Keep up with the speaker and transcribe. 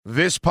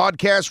This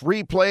podcast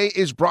replay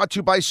is brought to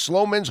you by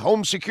Sloman's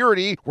Home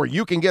Security, where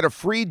you can get a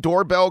free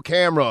doorbell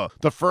camera.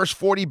 The first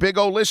 40 Big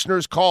O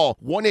listeners call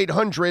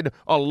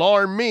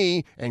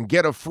 1-800-ALARM-ME and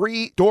get a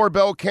free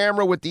doorbell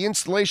camera with the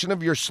installation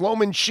of your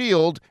Sloman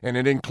Shield, and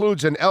it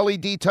includes an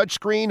LED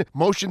touchscreen,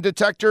 motion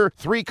detector,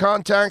 3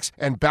 contacts,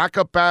 and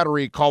backup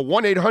battery. Call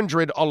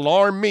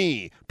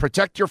 1-800-ALARM-ME.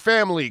 Protect your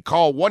family.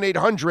 Call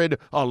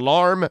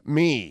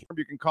 1-800-ALARM-ME.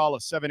 You can call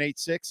us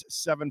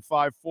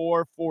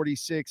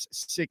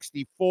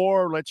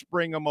 786-754-4664. Let's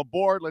bring them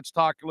aboard. Let's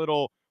talk a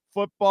little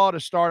football to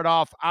start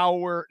off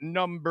hour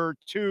number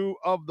 2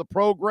 of the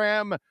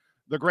program.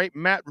 The great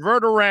Matt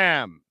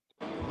Verderame,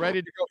 ready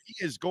to go. He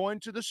is going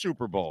to the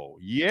Super Bowl.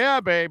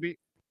 Yeah, baby.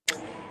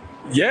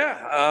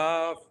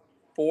 Yeah,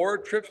 4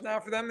 trips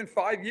now for them in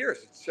 5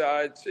 years.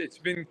 It's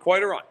been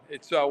quite a run.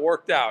 It's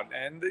worked out,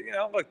 and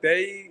look,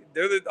 they're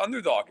the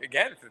underdog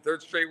again for the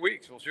 3rd straight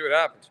week. So we'll see what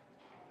happens.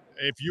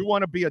 If you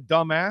want to be a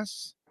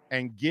dumbass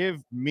and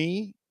give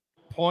me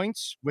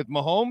points with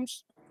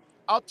Mahomes,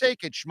 I'll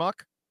take it,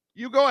 schmuck.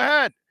 You go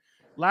ahead.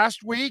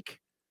 Last week,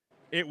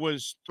 it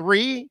was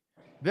 3.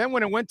 Then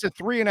when it went to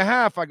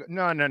 3.5, I go,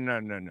 no.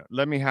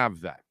 Let me have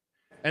that.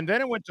 And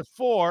then it went to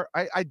 4.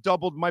 I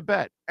doubled my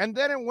bet. And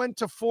then it went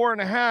to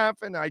 4.5,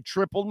 and I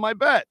tripled my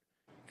bet.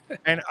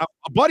 And a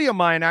buddy of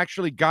mine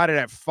actually got it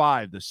at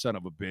 5, the son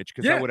of a bitch,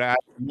 because I would have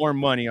more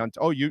money on.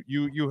 Oh, you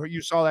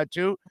saw that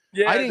too?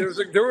 Yeah,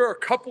 there were a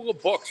couple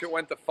of books that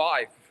went to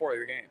 5 before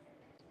the game.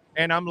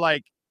 And I'm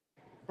like,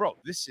 bro,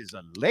 this is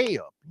a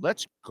layup.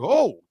 Let's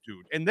go,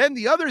 dude. And then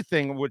the other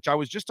thing, which I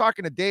was just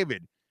talking to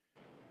David,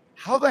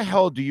 how the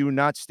hell do you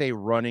not stay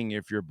running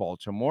if you're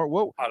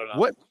Baltimore? I don't know.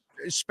 What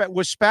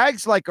was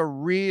Spags like a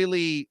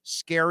really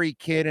scary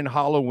kid in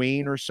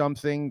Halloween or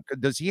something?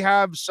 Does he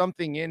have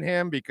something in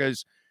him?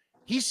 Because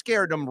he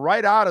scared them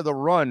right out of the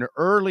run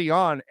early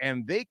on,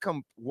 and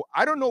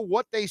I don't know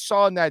what they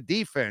saw in that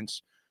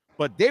defense,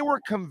 but they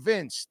were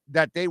convinced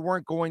that they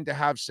weren't going to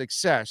have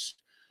success.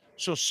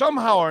 So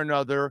somehow or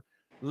another,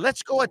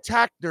 let's go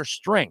attack their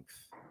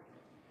strength.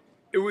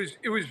 It was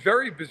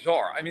very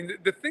bizarre. I mean,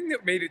 the thing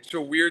that made it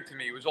so weird to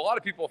me was a lot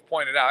of people have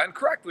pointed out, and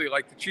correctly,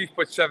 like the Chiefs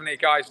put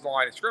 7-8 guys in the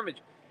line of scrimmage.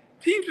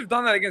 Teams have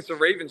done that against the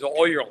Ravens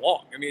all year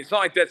long. I mean, it's not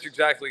like that's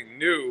exactly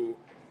new.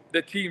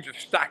 The teams have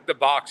stacked the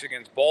box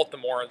against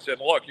Baltimore and said,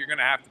 look, you're going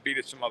to have to beat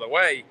it some other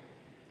way.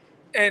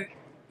 And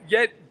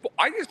yet,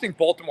 I just think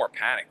Baltimore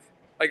panicked.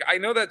 Like, I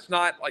know that's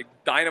not like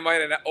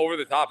dynamite and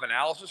over-the-top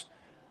analysis.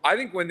 I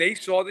think when they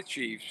saw the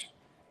Chiefs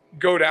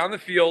go down the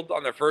field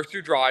on their first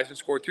 2 drives and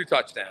score 2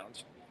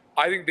 touchdowns,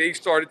 I think they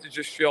started to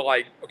just feel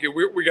like, okay,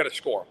 we got to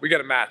score. We got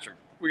to match them.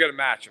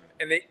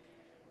 And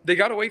they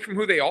got away from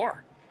who they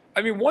are.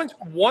 I mean,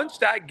 once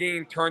that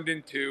game turned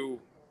into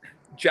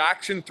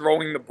Jackson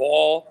throwing the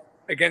ball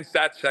against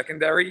that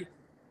secondary,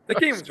 the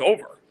game was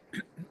over.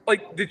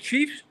 Like, the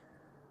Chiefs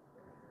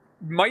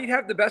might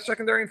have the best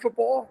secondary in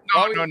football.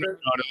 No,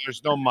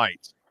 there's no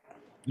might.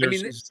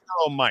 There's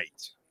no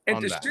might.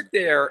 And to sit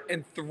there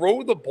and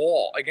throw the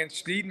ball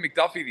against Snead and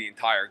McDuffie the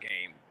entire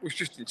game was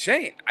just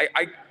insane.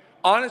 I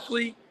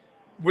honestly,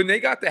 when they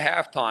got to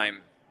halftime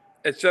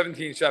at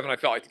 17-7, I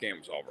felt like the game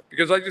was over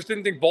because I just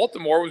didn't think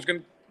Baltimore was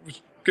going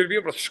to be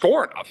able to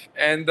score enough.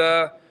 And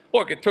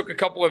look, it took a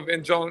couple of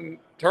end zone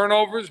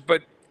turnovers,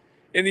 but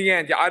in the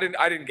end, I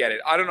didn't get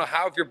it. I don't know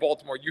how if you're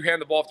Baltimore, you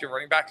hand the ball to your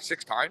running back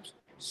 6 times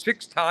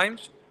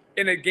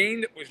in a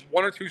game that was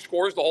 1 or 2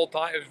 scores the whole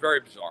time. It was very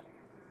bizarre.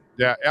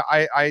 Yeah,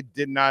 I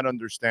did not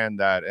understand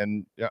that.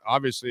 And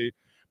obviously,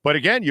 but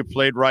again, you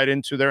played right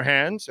into their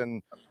hands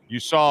and you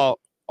saw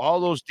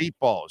all those deep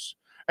balls.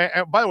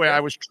 And by the way,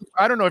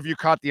 I don't know if you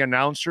caught the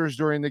announcers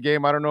during the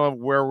game. I don't know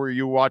where were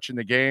you watching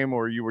the game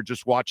or you were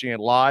just watching it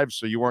live,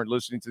 so you weren't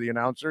listening to the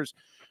announcers.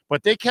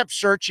 But they kept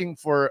searching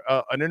for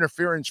an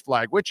interference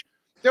flag, which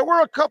there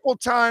were a couple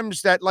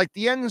times that, like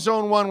the end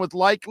zone one with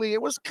Likely,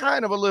 it was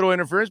kind of a little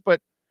interference,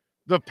 but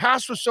the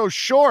pass was so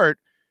short.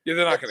 Yeah,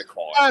 they're not going to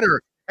call it.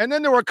 And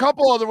then there were a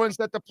couple other ones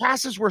that the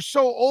passes were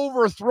so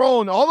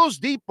overthrown. All those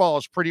deep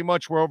balls pretty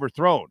much were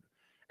overthrown.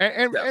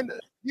 And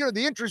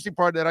the interesting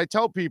part that I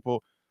tell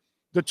people,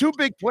 the 2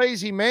 big plays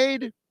he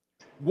made,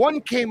 one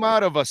came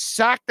out of a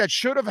sack that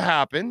should have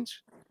happened,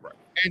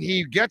 and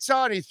he gets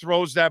out and he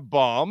throws that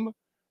bomb,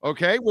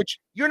 okay, which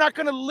you're not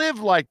going to live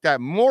like that.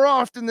 More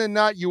often than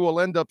not, you will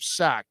end up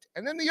sacked.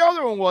 And then the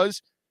other one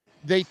was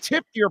they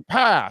tipped your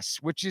pass,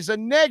 which is a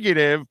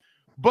negative,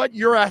 but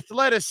your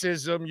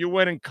athleticism, you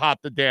went and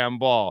caught the damn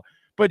ball.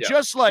 But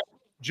just like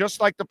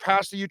the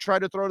pass that you tried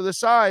to throw to the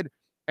side,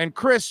 and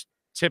Chris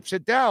tips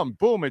it down,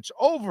 boom, it's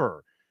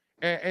over.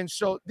 And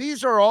so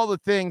these are all the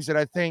things that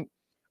I think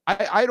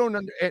I don't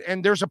 –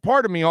 and there's a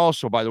part of me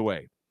also, by the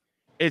way,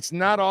 it's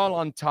not all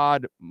on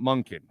Todd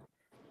Monken.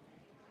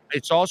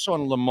 It's also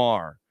on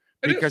Lamar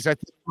because I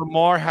think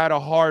Lamar had a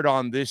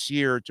hard-on this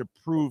year to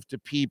prove to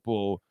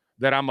people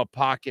that I'm a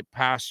pocket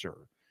passer.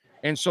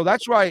 And so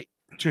that's why,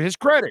 to his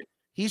credit,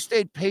 he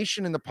stayed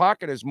patient in the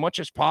pocket as much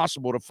as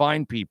possible to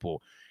find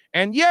people.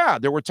 And, yeah,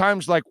 there were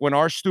times like when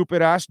our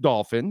stupid-ass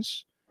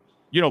Dolphins,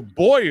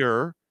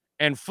 Boyer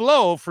and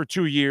Flo for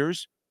 2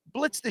 years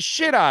blitz the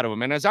shit out of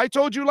him. And as I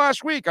told you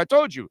last week,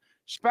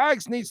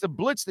 Spags needs to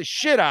blitz the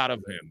shit out of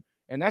him.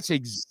 And that's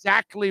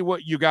exactly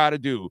what you got to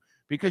do,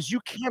 because you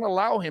can't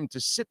allow him to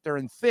sit there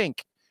and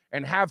think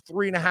and have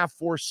 3.5,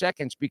 4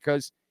 seconds,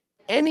 because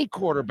any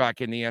quarterback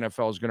in the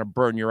NFL is going to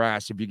burn your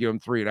ass if you give him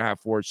 3.5,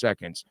 4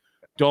 seconds.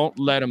 Don't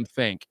let him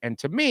think. And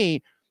to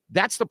me,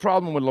 that's the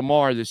problem with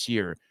Lamar this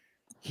year.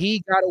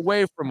 He got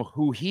away from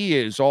who he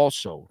is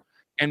also.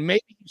 And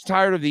maybe he's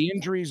tired of the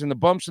injuries and the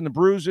bumps and the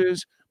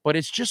bruises, but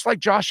it's just like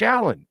Josh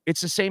Allen.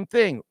 It's the same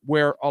thing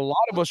where a lot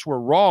of us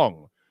were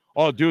wrong.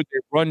 Oh, dude, they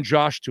run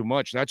Josh too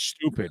much. That's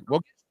stupid. Well,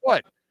 guess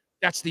what?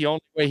 That's the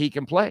only way he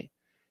can play,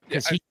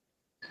 because he's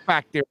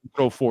back there and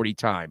throw 40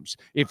 times.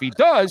 If he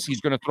does,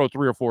 he's going to throw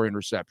 3 or 4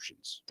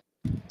 interceptions.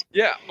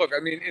 Yeah, look, I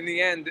mean, in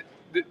the end,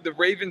 the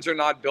Ravens are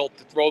not built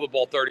to throw the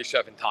ball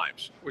 37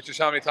 times, which is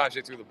how many times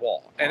they threw the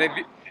ball. And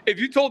if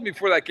you told me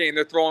before that game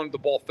they're throwing the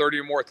ball 30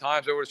 or more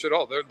times, I would have said,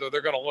 oh,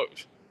 they're going to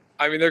lose.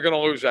 I mean, they're going to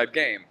lose that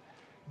game.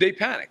 They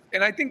panicked.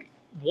 And I think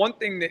one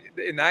thing that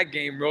in that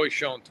game really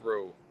shone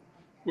through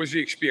was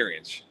the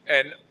experience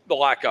and the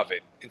lack of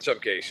it in some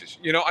cases.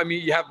 You know, I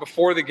mean, you have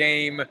before the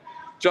game,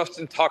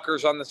 Justin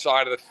Tucker's on the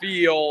side of the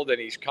field, and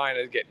he's kind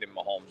of getting in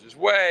Mahomes'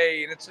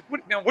 way. And it's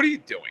like, what are you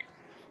doing?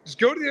 Just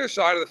go to the other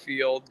side of the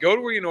field, go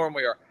to where you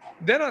normally are.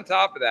 Then on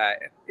top of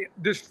that,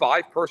 there's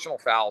 5 personal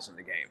fouls in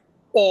the game,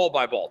 all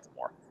by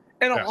Baltimore.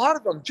 And a lot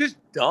of them just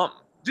dumb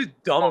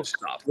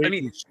stuff. I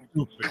mean,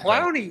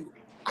 Clowney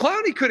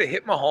could have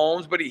hit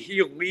Mahomes, but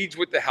he leads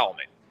with the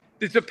helmet.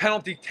 It's a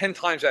penalty 10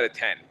 times out of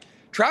 10.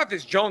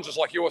 Travis Jones was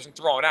like he wasn't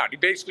thrown out. He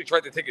basically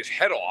tried to take his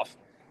head off.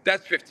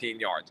 That's 15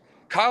 yards.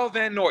 Kyle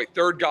Van Noy,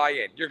 third guy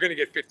in. You're going to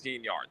get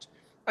 15 yards.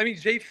 I mean,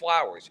 Zay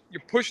Flowers, you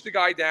push the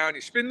guy down,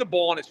 you spin the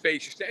ball in his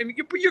face.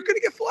 You're going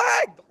to get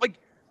flagged. Like,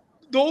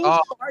 those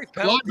 5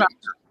 penalties.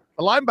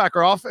 The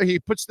linebacker off, he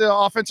puts the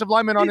offensive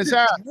lineman on his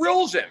ass.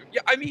 Drills him.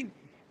 Yeah, I mean,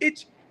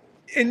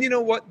 and you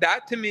know what?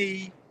 That to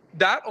me,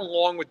 that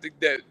along with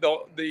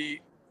the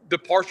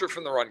departure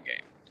from the run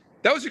game,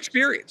 that was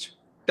experience.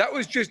 That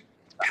was just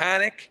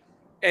panic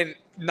and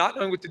not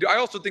knowing what to do. I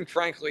also think,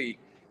 frankly,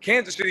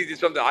 Kansas City did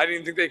something I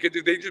didn't think they could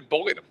do. They just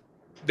bullied him.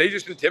 They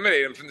just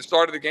intimidated him from the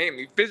start of the game.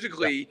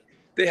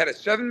 They had a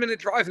 7-minute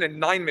drive and a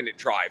 9-minute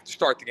drive to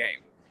start the game.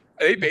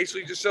 They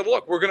basically just said,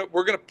 "Look, we're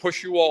gonna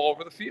push you all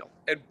over the field."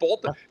 And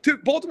to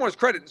Baltimore's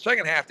credit, in the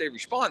second half they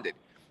responded,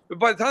 but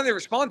by the time they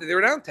responded, they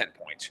were down 10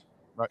 points,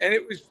 and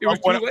it was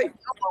too late.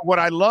 What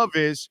I love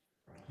is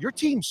your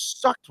team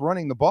sucked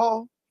running the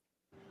ball,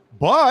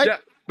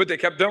 but they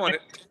kept doing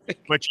it.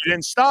 But you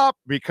didn't stop,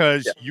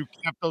 because you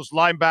kept those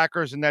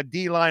linebackers and that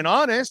D-line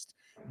honest.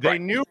 They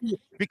knew,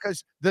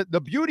 because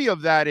the beauty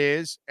of that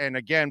is, and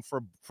again,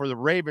 for the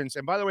Ravens,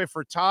 and by the way,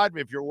 for Todd,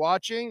 if you're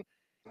watching,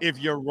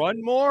 if you run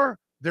more,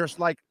 there's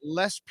like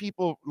less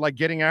people like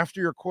getting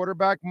after your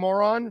quarterback,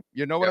 moron.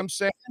 You know what I'm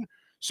saying?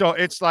 So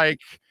it's like,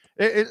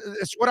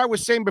 it's what I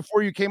was saying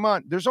before you came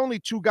on. There's only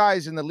 2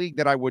 guys in the league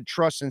that I would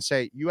trust and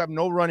say, you have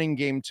no running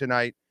game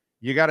tonight.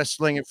 You got to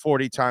sling it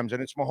 40 times,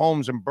 and it's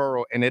Mahomes and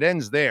Burrow, and it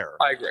ends there.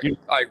 I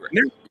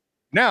agree.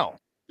 Now,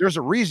 there's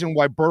a reason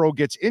why Burrow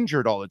gets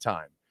injured all the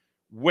time.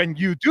 When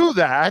you do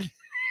that,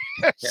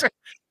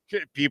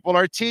 people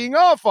are teeing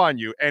off on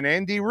you, and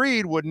Andy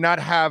Reid would not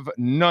have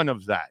none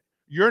of that.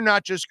 You're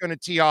not just going to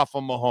tee off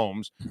on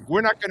Mahomes.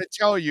 We're not going to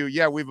tell you,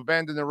 we've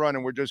abandoned the run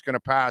and we're just going to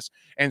pass.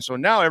 And so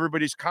now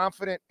everybody's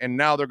confident, and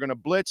now they're going to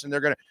blitz, and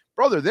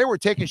they were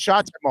taking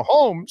shots at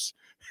Mahomes,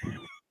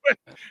 but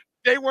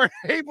they weren't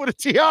able to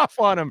tee off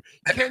on him.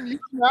 Can you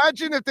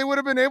imagine if they would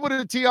have been able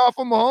to tee off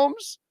on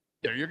Mahomes?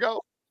 There you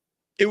go.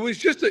 It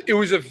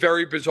was a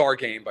very bizarre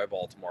game by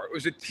Baltimore. It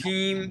was a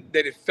team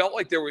that it felt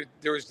like there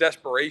was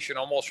desperation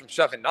almost from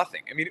 7-0.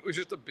 I mean, it was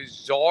just a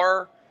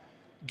bizarre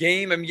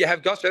game. I mean, you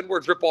have Gus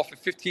Edwards rip off a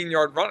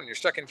 15-yard run on your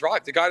second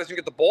drive. The guy doesn't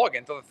get the ball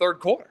again until the third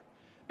quarter.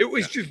 It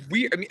was just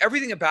weird. I mean,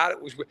 everything about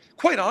it was weird.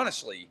 Quite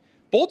honestly,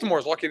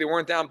 Baltimore's lucky they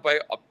weren't down by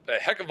a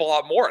heck of a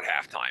lot more at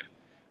halftime.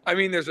 I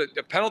mean, there's a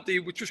penalty,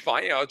 which was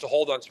fine. It's a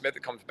hold on Smith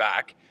that comes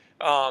back.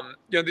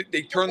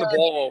 They turn the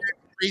ball over.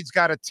 Reed's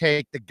got to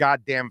take the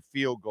goddamn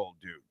field goal,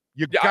 dude.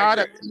 You got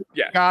to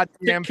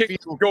goddamn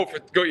field goal.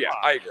 Go. Yeah,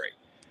 I agree.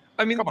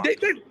 I mean,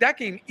 that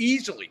game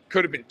easily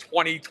could have been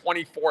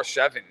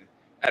 24-7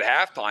 at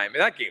halftime, and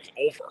that game's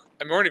over.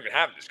 I mean, we're not even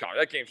having this conversation.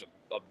 That game's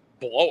a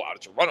blowout.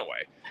 It's a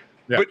runaway.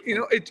 Yeah. But,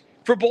 it's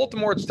for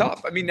Baltimore, it's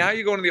tough. I mean, now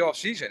you go into the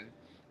offseason,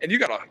 and you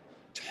got a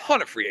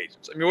ton of free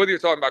agents. I mean, whether you're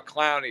talking about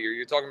Clowney, or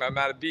you're talking about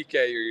Matabike,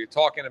 or you're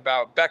talking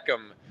about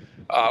Beckham,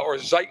 or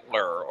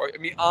Zeitler, or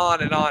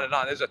on and on and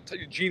on. There's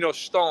Geno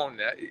Stone.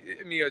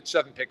 It's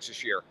 7 picks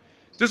this year.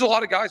 There's a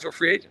lot of guys who are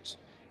free agents,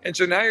 and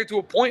so now you're to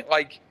a point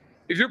like,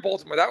 if you're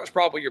Baltimore, that was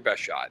probably your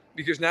best shot,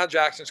 because now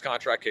Jackson's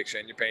contract kicks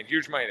in. You're paying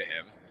huge money to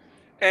him,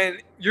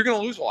 and you're going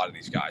to lose a lot of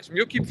these guys.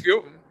 You'll keep a few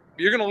of them,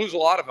 but you're going to lose a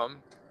lot of them,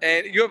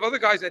 and you have other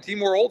guys in that team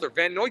who are older.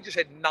 Van Noy just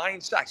had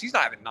 9 sacks. He's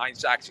not having 9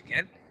 sacks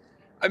again.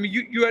 I mean,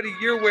 you had a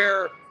year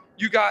where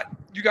you got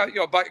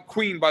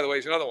Queen, by the way,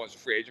 is another one's a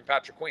free agent,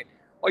 Patrick Queen.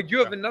 Like, you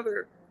have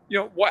another,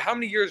 how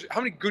many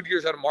good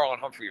years out of Marlon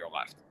Humphrey are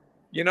left?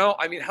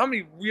 I mean, how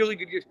many really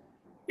good years?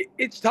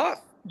 It's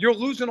tough. You're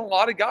losing a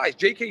lot of guys.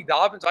 J.K.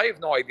 Dobbins, I have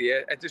no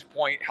idea at this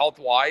point,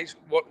 health-wise,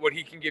 what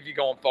he can give you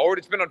going forward.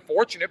 It's been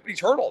unfortunate, but he's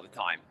hurt all the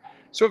time.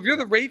 So if you're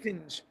the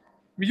Ravens,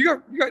 I mean, you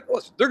got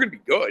listen, they're going to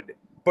be good,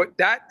 but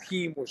that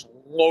team was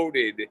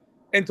loaded,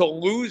 and to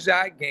lose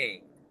that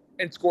game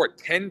and score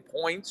 10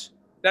 points,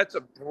 that's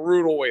a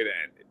brutal way to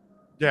end it.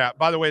 Yeah.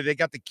 By the way, they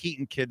got the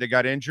Keaton kid that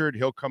got injured.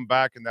 He'll come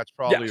back, and that's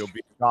probably will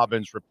be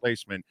Dobbins'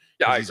 replacement.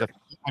 Yeah,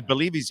 I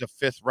believe he's a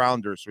 5th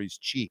rounder, so he's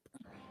cheap.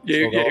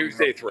 Yeah, he was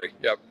day 3.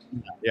 Yep.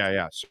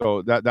 Yeah.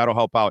 So that'll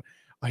help out.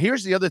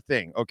 Here's the other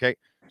thing. Okay.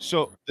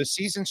 So the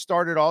season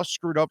started all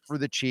screwed up for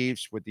the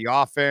Chiefs with the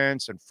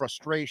offense and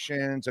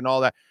frustrations and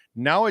all that.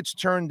 Now it's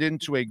turned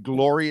into a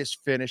glorious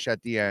finish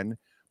at the end.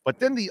 But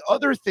then the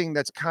other thing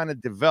that's kind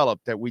of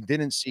developed that we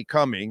didn't see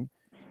coming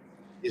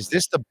is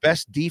this the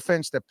best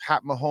defense that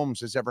Pat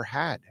Mahomes has ever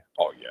had?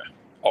 Oh, yeah.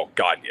 Oh,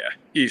 God, yeah.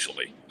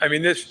 Easily. I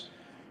mean,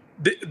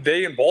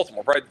 they in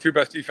Baltimore, probably the 2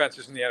 best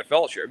defenses in the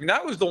NFL this year. I mean,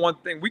 that was the one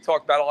thing we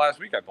talked about last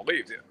week, I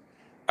believe.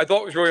 I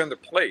thought it was really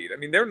underplayed. I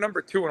mean, they're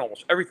number 2 in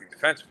almost everything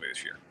defensively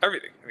this year.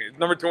 Everything. I mean,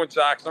 number 2 in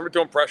sacks, number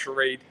 2 in pressure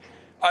rate.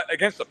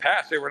 Against the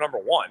pass, they were number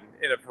 1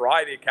 in a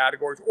variety of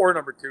categories, or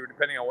number 2,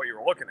 depending on what you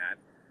were looking at.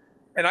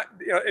 And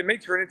it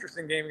makes for an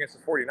interesting game against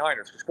the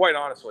 49ers, because quite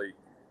honestly,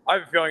 I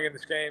have a feeling in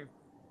this game,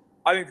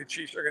 I think the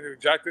Chiefs are going to do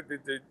exactly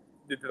what they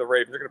did to the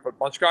Ravens. They're going to put a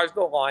bunch of guys to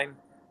the line.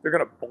 They're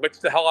going to blitz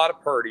the hell out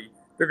of Purdy.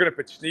 They're going to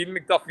put Snead and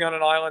McDuffie on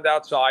an island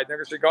outside. And they're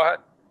going to say, go ahead,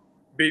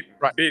 beat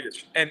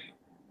us. And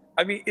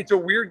I mean, it's a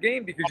weird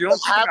game because you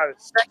don't have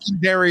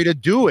secondary to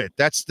do it.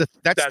 That's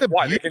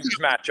why they can just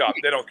match up.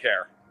 They don't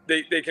care.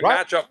 They can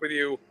match up with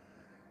you.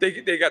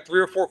 They got 3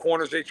 or 4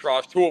 corners they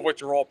trust, 2 of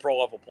which are all pro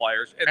level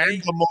players,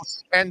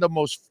 and the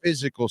most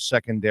physical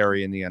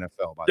secondary in the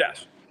NFL. By the way.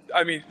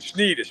 I mean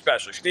Snead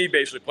especially. Snead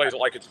basically plays it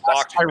like it's a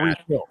boxing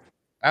match.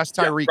 Ask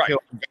Tyreek Hill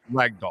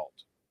ragdolled.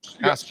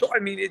 Yeah, so I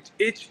mean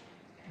it's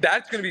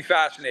that's going to be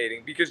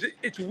fascinating because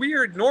it's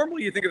weird.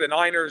 Normally you think of the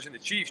Niners and the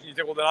Chiefs and you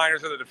think, well, the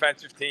Niners are the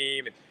defensive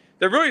team, and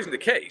that really isn't the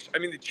case. I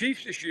mean, the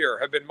Chiefs this year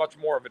have been much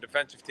more of a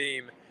defensive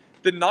team.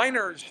 The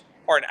Niners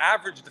are an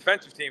average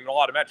defensive team in a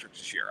lot of metrics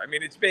this year. I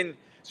mean, it's been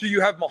so you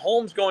have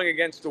Mahomes going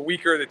against the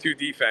weaker of the 2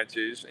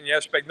 defenses, and you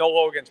have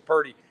Spagnuolo against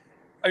Purdy.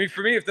 I mean,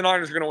 for me, if the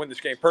Niners are going to win this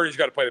game, Purdy's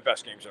got to play the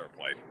best games ever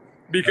played.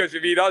 Because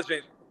if he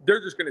doesn't,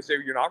 they're just going to say,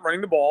 you're not running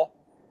the ball,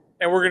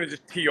 and we're going to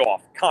just tee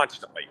off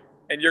constantly.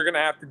 And you're going to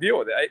have to deal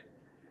with it.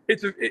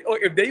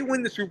 If they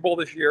win the Super Bowl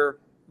this year,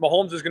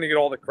 Mahomes is going to get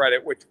all the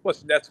credit, which,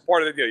 listen, that's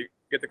part of the deal. You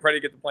get the credit,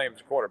 you get to play him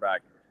as a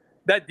quarterback.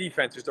 That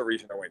defense is the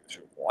reason they're winning the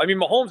Super Bowl. I mean,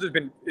 Mahomes has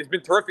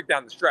been terrific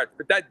down the stretch,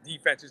 but that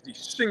defense is the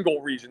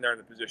single reason they're in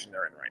the position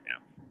they're in right now.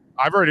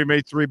 I've already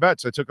made 3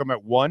 bets. I took them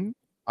at 1.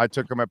 I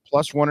took them at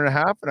plus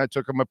 1.5, and I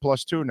took them at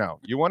plus 2 now.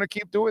 You want to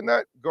keep doing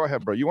that? Go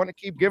ahead, bro. You want to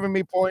keep giving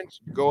me points?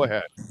 Go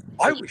ahead.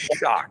 I was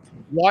shocked.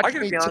 Watch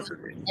me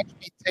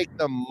take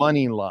the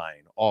money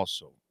line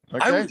also.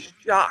 Okay? I was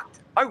shocked.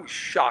 I was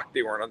shocked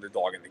they were an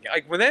underdog in the game.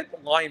 Like, when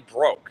that line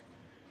broke,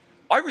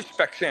 I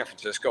respect San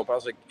Francisco, but I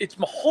was like, it's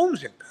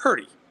Mahomes and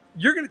Purdy.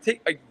 You're going to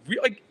take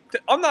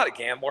I'm not a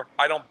gambler.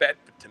 I don't bet.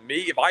 But to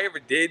me, if I ever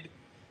did,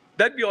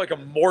 that'd be like a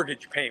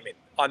mortgage payment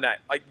on that.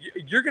 Like,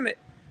 you're going to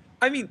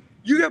 – I mean –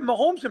 you have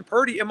Mahomes and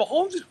Purdy, and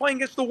Mahomes is playing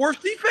against the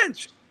worst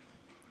defense.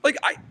 Like,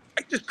 I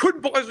just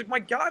couldn't believe. I was like, my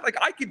God, like,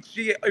 I could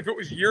see it if it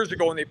was years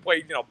ago when they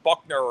played,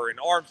 Buckner and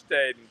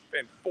Armstead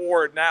and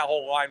Ford and that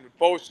whole line with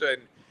Bosa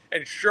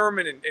and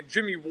Sherman and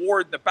Jimmy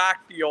Ward in the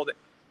backfield.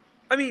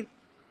 I mean,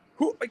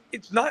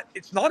 it's not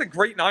a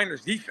great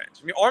Niners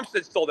defense. I mean,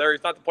 Armstead's still there.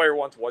 He's not the player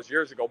once was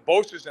years ago.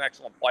 Bosa's an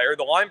excellent player.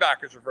 The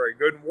linebackers are very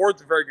good, and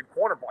Ward's a very good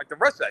corner. But like the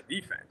rest of that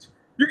defense,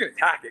 you can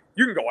attack it.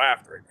 You can go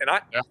after it.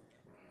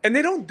 And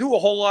they don't do a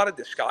whole lot of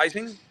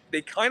disguising.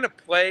 They kind of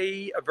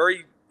play a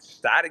very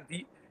static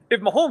deep.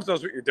 If Mahomes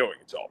knows what you're doing,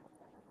 it's over.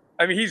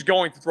 I mean, he's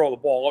going to throw the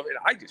ball over. And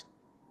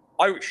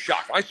I was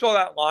shocked. I saw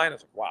that line. I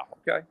was like, wow,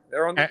 okay.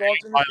 They're underdogs in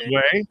this game. By the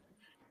way,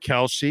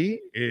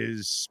 Kelsey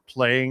is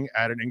playing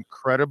at an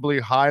incredibly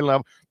high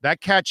level.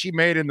 That catch he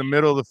made in the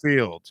middle of the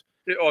field.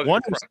 It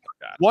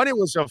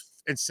was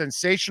a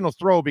sensational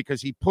throw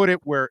because he put it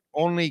where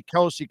only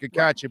Kelsey could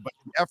catch it, but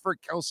the effort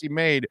Kelsey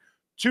made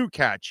to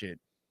catch it.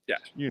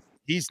 Yes.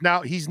 He's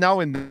now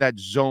in that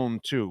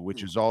zone too,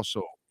 which is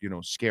also,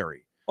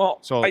 scary. Well,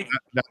 so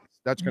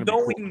that's going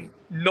to be cool.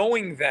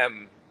 Knowing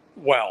them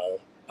well.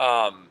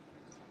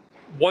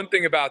 One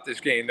thing about this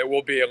game that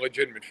will be a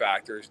legitimate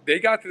factor is they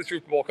got to the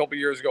Super Bowl a couple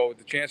years ago with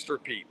the chance to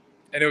repeat,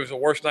 and it was the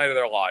worst night of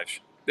their lives.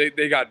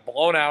 They got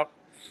blown out.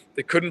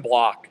 They couldn't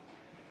block.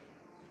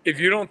 If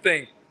you don't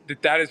think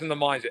that is in the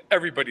minds of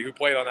everybody who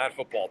played on that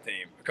football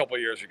team a couple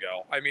of years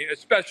ago. I mean,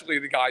 especially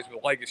the guys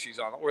with legacies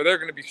on it, where they're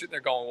going to be sitting there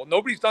going, well,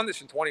 nobody's done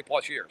this in 20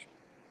 plus years.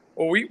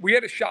 Well, we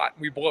had a shot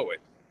and we blew it.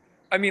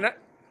 I mean,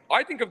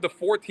 I think of the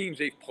 4 teams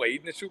they've played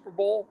in the Super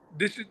Bowl,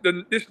 this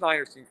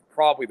Niners team is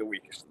probably the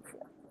weakest of the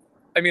 4.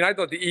 I mean, I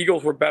thought the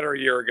Eagles were better a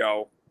year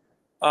ago.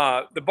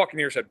 The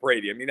Buccaneers had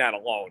Brady. I mean, that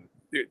alone,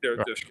 they're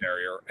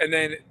scarier. And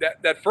then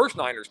that first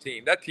Niners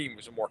team, that team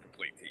was a more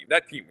complete team.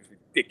 That team was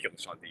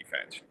ridiculous on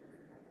defense.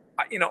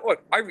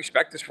 Look, I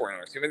respect this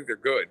 49ers team. I think they're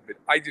good, but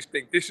I just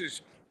think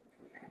this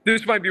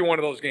might be one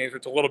of those games where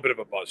it's a little bit of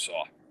a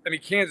buzzsaw. I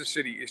mean, Kansas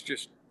City is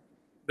just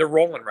they're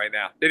rolling right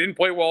now. They didn't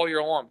play well all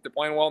year long. They're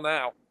playing well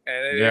now,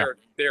 and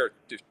they're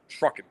just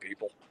trucking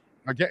people.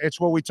 Again, it's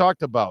what we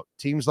talked about.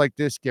 Teams like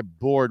this get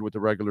bored with the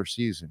regular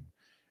season,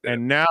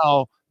 and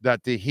now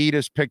that the heat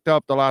has picked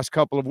up the last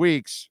couple of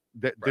weeks,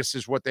 this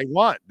is what they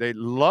want. They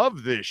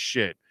love this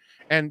shit,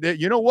 and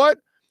you know what?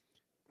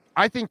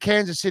 I think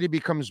Kansas City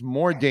becomes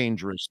more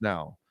dangerous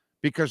now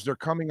because they're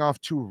coming off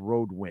 2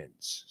 road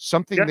wins,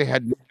 something they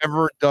had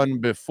never done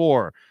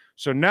before.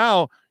 So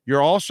now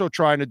you're also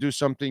trying to do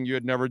something you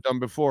had never done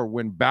before,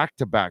 win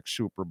back-to-back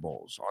Super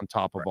Bowls on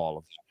top of all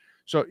of that.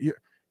 So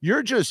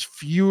you're just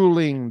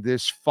fueling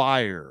this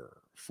fire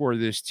for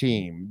this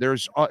team.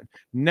 There's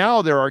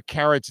now there are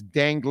carrots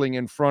dangling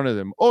in front of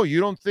them. Oh,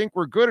 you don't think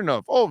we're good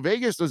enough? Oh,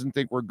 Vegas doesn't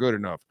think we're good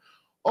enough.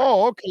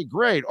 Oh, okay,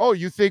 great. Oh,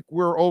 you think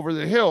we're over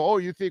the hill. Oh,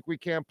 you think we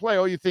can't play.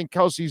 Oh, you think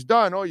Kelsey's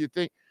done. Oh, you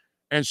think.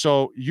 And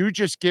so you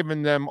just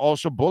given them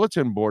also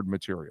bulletin board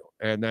material.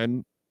 And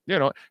then,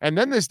 and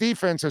then this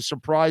defense has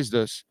surprised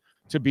us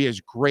to be as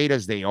great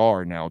as they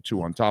are now,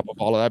 too, on top of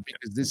all of that,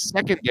 because this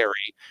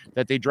secondary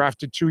that they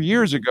drafted 2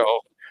 years ago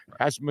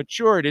has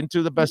matured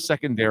into the best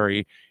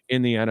secondary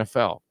in the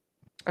NFL.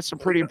 That's some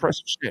pretty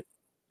impressive shit.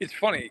 It's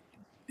funny.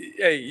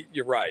 A,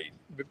 you're right.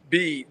 But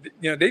B,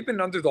 they've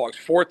been underdogs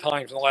 4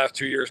 times in the last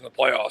 2 years in the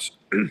playoffs,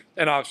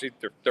 and obviously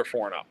they're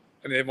 4-0. I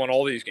mean, they've won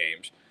all these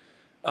games.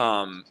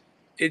 Listen,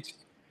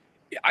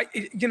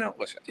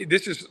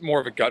 this is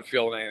more of a gut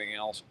feel than anything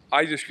else.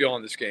 I just feel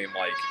in this game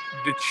like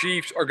the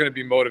Chiefs are going to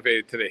be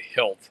motivated to the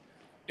hilt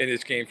in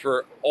this game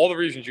for all the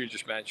reasons you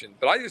just mentioned.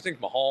 But I just think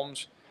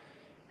Mahomes.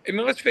 I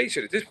mean, let's face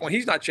it. At this point,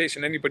 he's not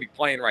chasing anybody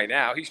playing right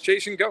now. He's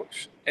chasing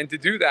ghosts, and to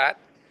do that,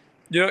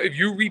 if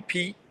you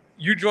repeat.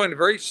 You join a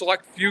very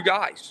select few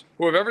guys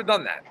who have ever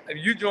done that. And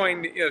you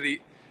join,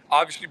 the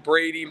obviously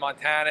Brady,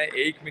 Montana,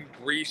 Aikman,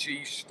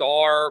 Greasy,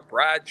 Starr,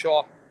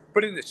 Bradshaw.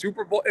 But in the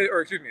Super Bowl,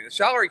 the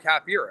salary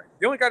cap era,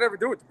 the only guy to ever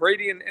do it is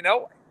Brady and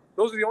Elway.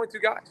 Those are the only 2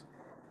 guys.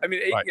 I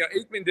mean, right.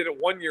 Aikman did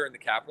it 1 year in the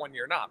cap, 1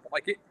 year not.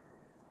 But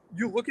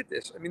you look at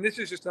this. I mean, this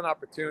is just an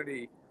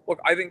opportunity. Look,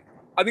 I think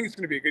it's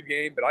going to be a good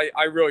game, but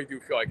I really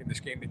do feel like in this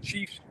game, the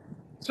Chiefs.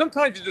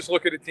 Sometimes you just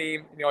look at a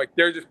team, and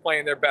they're just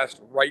playing their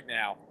best right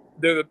now.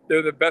 They're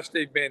the best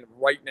they've been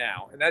right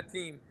now, and that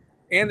team,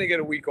 and they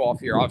get a week off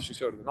here. Obviously,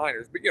 so do the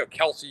Niners. But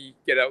Kelsey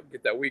get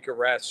that week of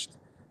rest.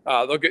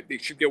 They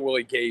should get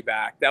Willie Gay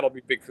back. That'll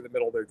be big for the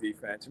middle of their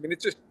defense. I mean,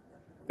 it's just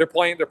they're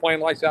playing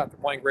lights out.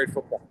 They're playing great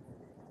football.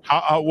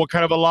 What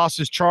kind of a loss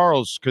is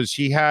Charles? Because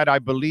he had, I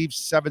believe,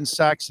 7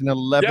 sacks in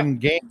 11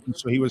 games.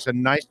 So he was a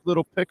nice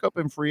little pickup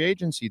in free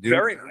agency, dude.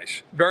 Very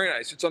nice. Very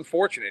nice. It's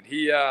unfortunate.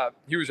 He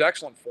was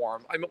excellent for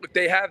him. I mean,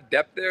 they have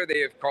depth there.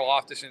 They have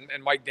Karlaftis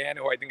and Mike Dan,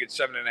 who I think gets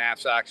 7.5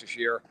 sacks this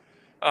year.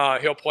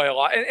 He'll play a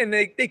lot. And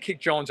they kick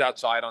Jones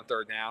outside on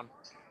 3rd down.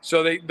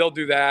 So they'll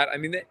do that. I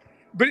mean,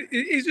 but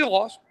he's a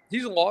loss.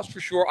 He's a loss for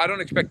sure. I don't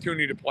expect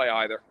Tooney to play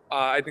either.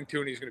 I think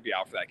Tooney's going to be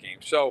out for that game.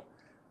 So,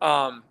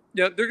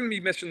 they're going to be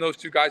missing those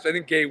 2 guys. I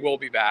think Gay will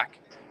be back.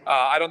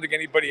 I don't think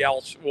anybody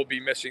else will be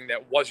missing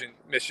that wasn't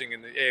missing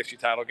in the AFC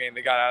title game.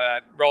 They got out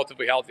of that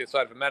relatively healthy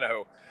outside of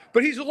Menahu.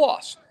 But he's a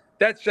loss.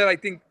 That said, I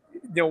think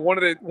one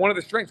of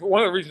the strengths,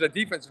 one of the reasons that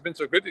defense has been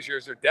so good this year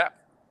is their depth.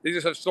 They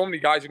just have so many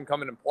guys who can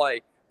come in and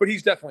play. But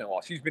he's definitely a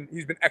loss. He's been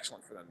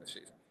excellent for them this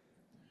season.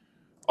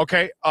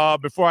 Okay,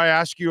 before I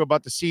ask you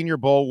about the Senior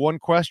Bowl, one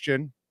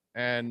question,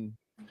 and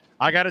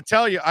I got to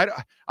tell you,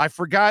 I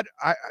forgot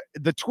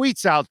the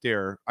tweets out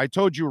there. I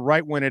told you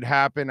right when it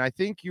happened. I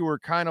think you were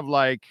kind of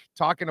like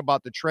talking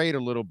about the trade a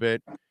little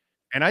bit.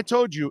 And I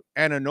told you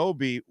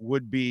Anunoby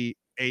would be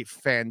a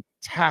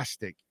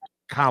fantastic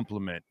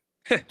compliment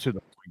to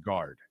the point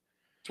guard.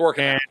 It's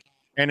working out.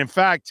 And in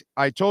fact,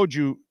 I told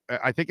you,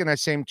 I think in that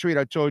same tweet,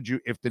 I told you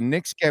if the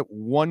Knicks get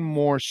one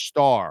more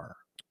star,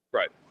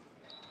 right,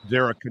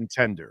 they're a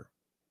contender.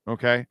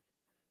 Okay?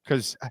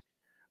 Because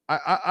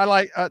I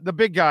like the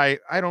big guy.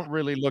 I don't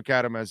really look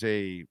at him as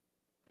a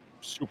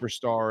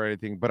superstar or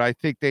anything, but I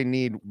think they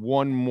need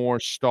one more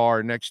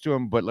star next to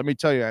him. But let me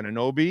tell you,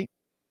 Anunoby,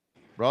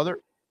 brother,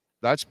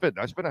 that's been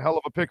a hell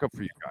of a pickup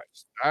for you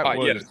guys. That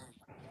was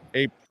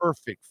a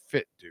perfect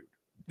fit, dude.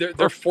 They're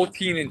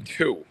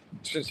 14-2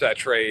 since that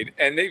trade,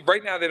 and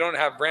right now they don't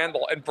have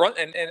Randall and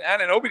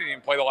Anunoby didn't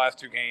even play the last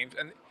 2 games.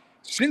 And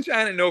since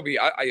Anunoby,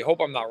 I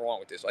hope I'm not wrong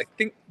with this. I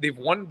think they've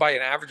won by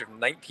an average of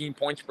 19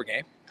 points per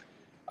game.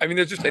 I mean,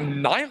 they're just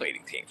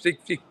annihilating teams. They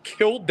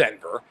killed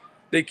Denver.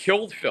 They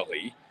killed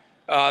Philly.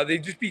 They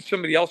just beat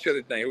somebody else the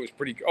other day. It was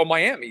pretty –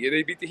 Miami.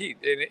 They beat the Heat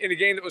in a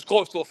game that was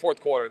close to the 4th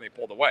quarter, and they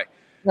pulled away.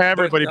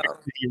 Everybody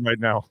beats the Heat right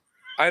now.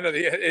 I know.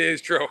 It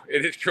is true.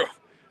 It is true.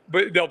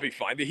 But they'll be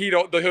fine. The Heat,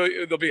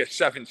 they'll be a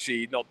 7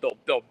 seed.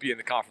 They'll be in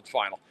the conference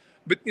final.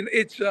 But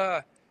it's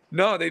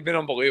no, they've been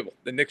unbelievable.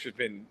 The Knicks have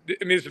been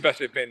 – I mean, it's the best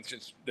they've been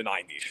since the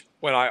 90s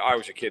when I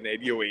was a kid. And they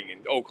had Ewing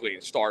and Oakley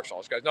and Starks and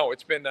all those guys. No,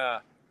 it's been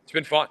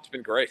fun. It's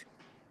been great.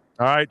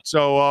 All right.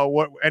 So,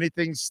 what?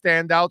 Anything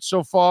stand out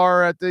so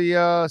far at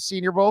the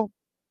Senior Bowl?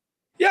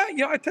 Yeah,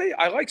 I tell you,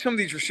 I like some of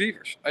these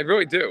receivers. I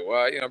really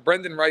do.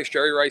 Brendan Rice,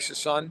 Jerry Rice's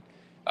son,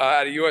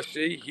 out of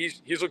USC.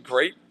 He's looked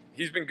great.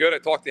 He's been good. I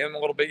talked to him a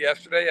little bit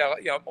yesterday.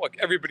 Look,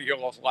 everybody here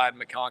loves Ladd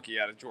McConkey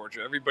out of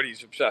Georgia.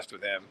 Everybody's obsessed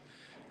with him.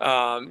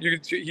 You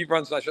can see he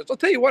runs nice shots. I'll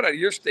tell you what, out of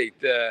your state,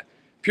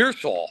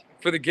 Pearsall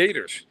for the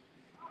Gators.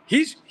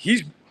 He's.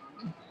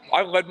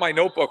 I led my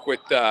notebook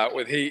with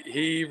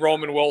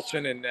Roman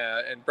Wilson,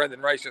 and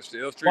Brendan Rice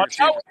yesterday. Those three Watch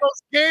receivers. out for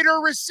those Gator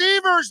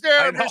receivers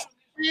there, I know. Mr.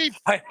 Chief.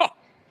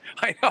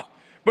 I know,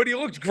 but he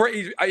looks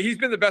great. He's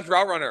been the best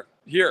route runner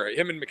here,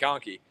 him and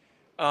McConkey.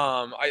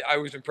 I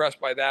was impressed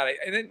by that.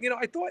 And then,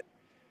 I thought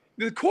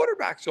the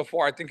quarterbacks so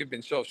far, I think, have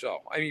been so-so.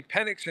 I mean,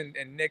 Penix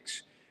and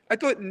Nix. I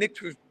thought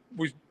Nix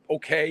was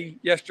okay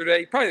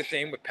yesterday. Probably the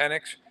same with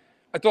Penix.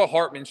 I thought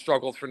Hartman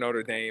struggled for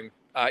Notre Dame.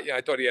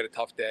 I thought he had a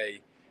tough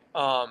day.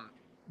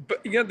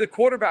 But, the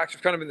quarterbacks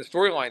have kind of been the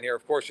storyline here,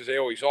 of course, as they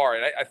always are.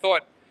 And I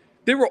thought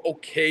they were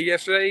okay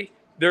yesterday.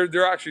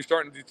 They're actually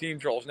starting to do team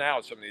drills now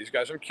with some of these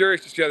guys. I'm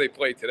curious to see how they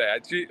play today.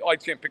 I'd like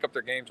to see them pick up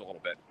their games a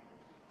little bit.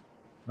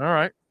 All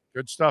right.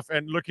 Good stuff.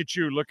 And look at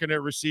you looking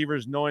at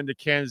receivers, knowing that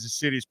Kansas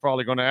City's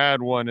probably going to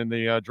add one in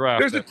the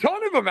draft. There's a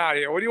ton of them out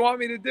here. What do you want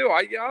me to do?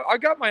 I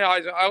got my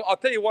eyes. I'll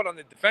tell you what, on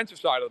the defensive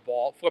side of the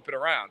ball, flip it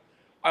around.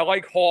 I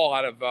like Hall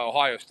out of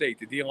Ohio State,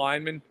 the D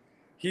lineman.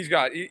 He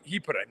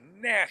put a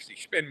nasty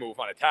spin move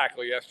on a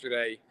tackle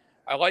yesterday.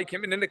 I like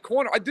him. And in the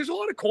corner, there's a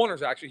lot of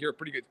corners actually here,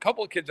 pretty good. A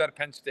couple of kids out of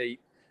Penn State.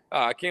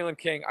 Kalen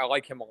King, I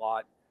like him a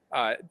lot.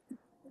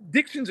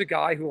 Dixon's a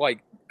guy who, I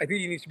think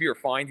he needs to be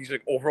refined. He's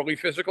overly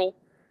physical.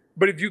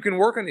 But if you can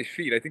work on his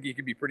feet, I think he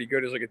could be pretty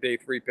good as a day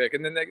 3 pick.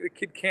 And then the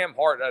kid Cam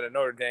Hart out of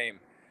Notre Dame,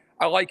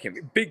 I like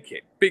him. Big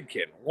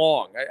kid,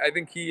 long. I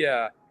think he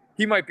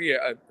might be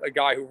a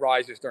guy who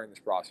rises during this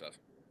process.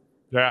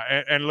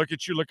 Yeah, and look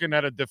at you looking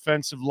at a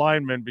defensive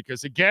lineman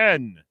because,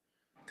 again,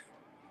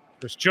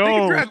 Chris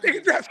Jones. They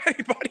can draft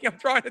anybody. I'm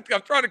trying to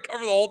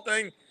cover the whole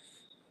thing.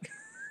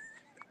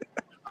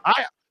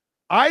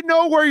 I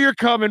know where you're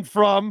coming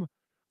from.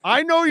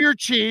 I know your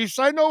Chiefs.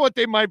 I know what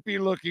they might be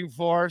looking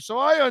for, so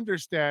I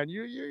understand.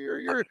 You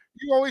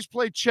always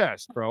play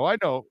chess, bro. I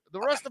know. The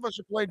rest of us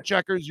are playing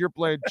checkers. You're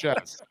playing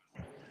chess.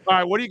 All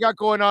right, what do you got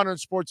going on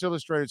Sports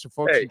Illustrated so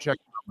folks can check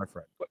it out, my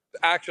friend?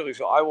 Actually,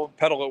 so I will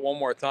pedal it one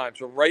more time.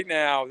 So right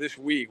now, this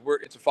week,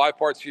 it's a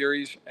 5-part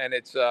series, and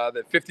it's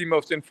the 50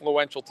 most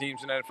influential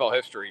teams in NFL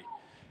history.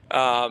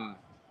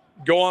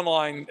 Go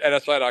online at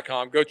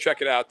SI.com. Go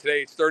check it out.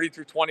 Today, it's 30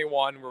 through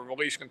 21. We're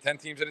releasing them 10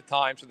 teams at a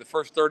time, so the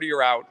first 30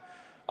 are out.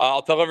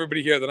 I'll tell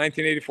everybody here, the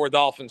 1984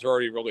 Dolphins are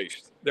already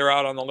released. They're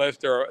out on the list.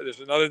 There's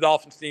another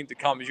Dolphins team to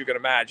come, as you can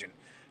imagine.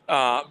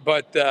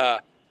 But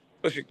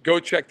listen, go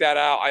check that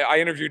out. I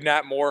interviewed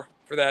Nat Moore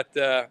for that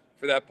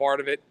part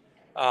of it.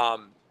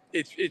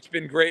 It's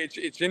been great.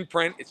 It's in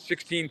print. It's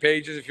 16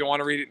 pages if you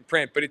want to read it in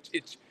print. But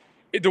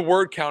the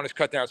word count is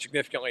cut down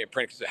significantly in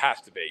print because it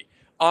has to be.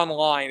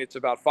 Online, it's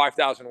about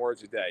 5,000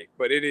 words a day.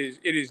 But it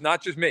is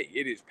not just me.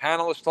 It is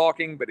panelists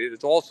talking, but it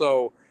is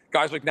also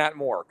guys like Nat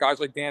Moore,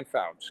 guys like Dan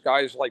Fouts,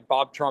 guys like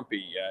Bob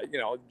Trumpy,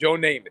 Joe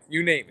Namath,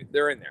 you name it,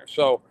 they're in there.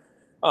 So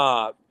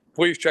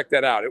please check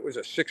that out. It was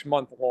a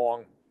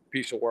 6-month-long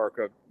piece of work.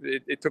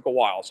 It took a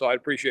while, so I'd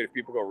appreciate if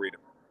people go read it.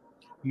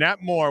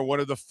 Nat Moore, one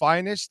of the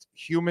finest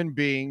human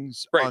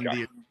beings on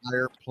the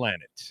entire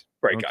planet.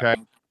 Great guy.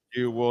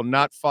 You will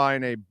not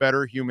find a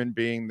better human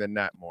being than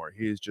Nat Moore.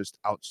 He is just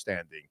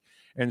outstanding.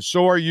 And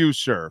so are you,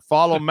 sir.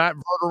 Follow Matt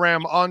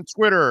Verderame on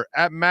Twitter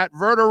at Matt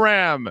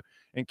Verderame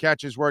and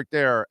catch his work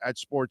there at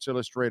Sports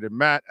Illustrated.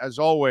 Matt, as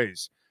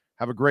always,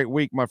 have a great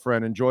week, my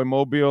friend. Enjoy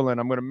Mobile,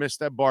 and I'm going to miss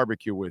that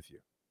barbecue with you.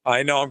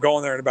 I know. I'm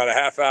going there in about a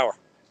half hour.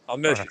 I'll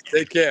miss you.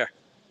 Take care.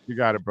 You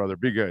got it, brother.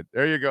 Be good.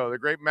 There you go. The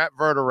great Matt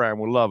Verderame.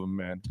 We love him,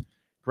 man.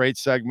 Great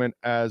segment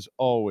as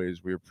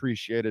always. We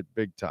appreciate it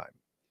big time.